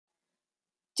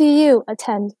Do you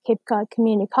attend Cape Cod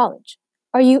Community College?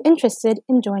 Are you interested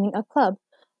in joining a club?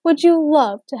 Would you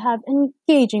love to have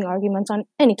engaging arguments on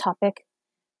any topic?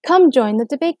 Come join the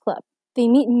debate club. They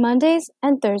meet Mondays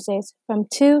and Thursdays from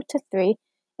 2 to 3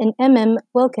 in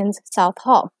Wilkins South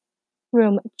Hall,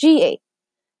 room G8.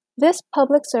 This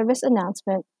public service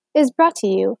announcement is brought to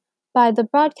you by the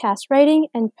Broadcast Writing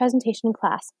and Presentation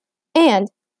class and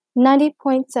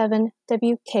 90.7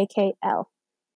 WKKL.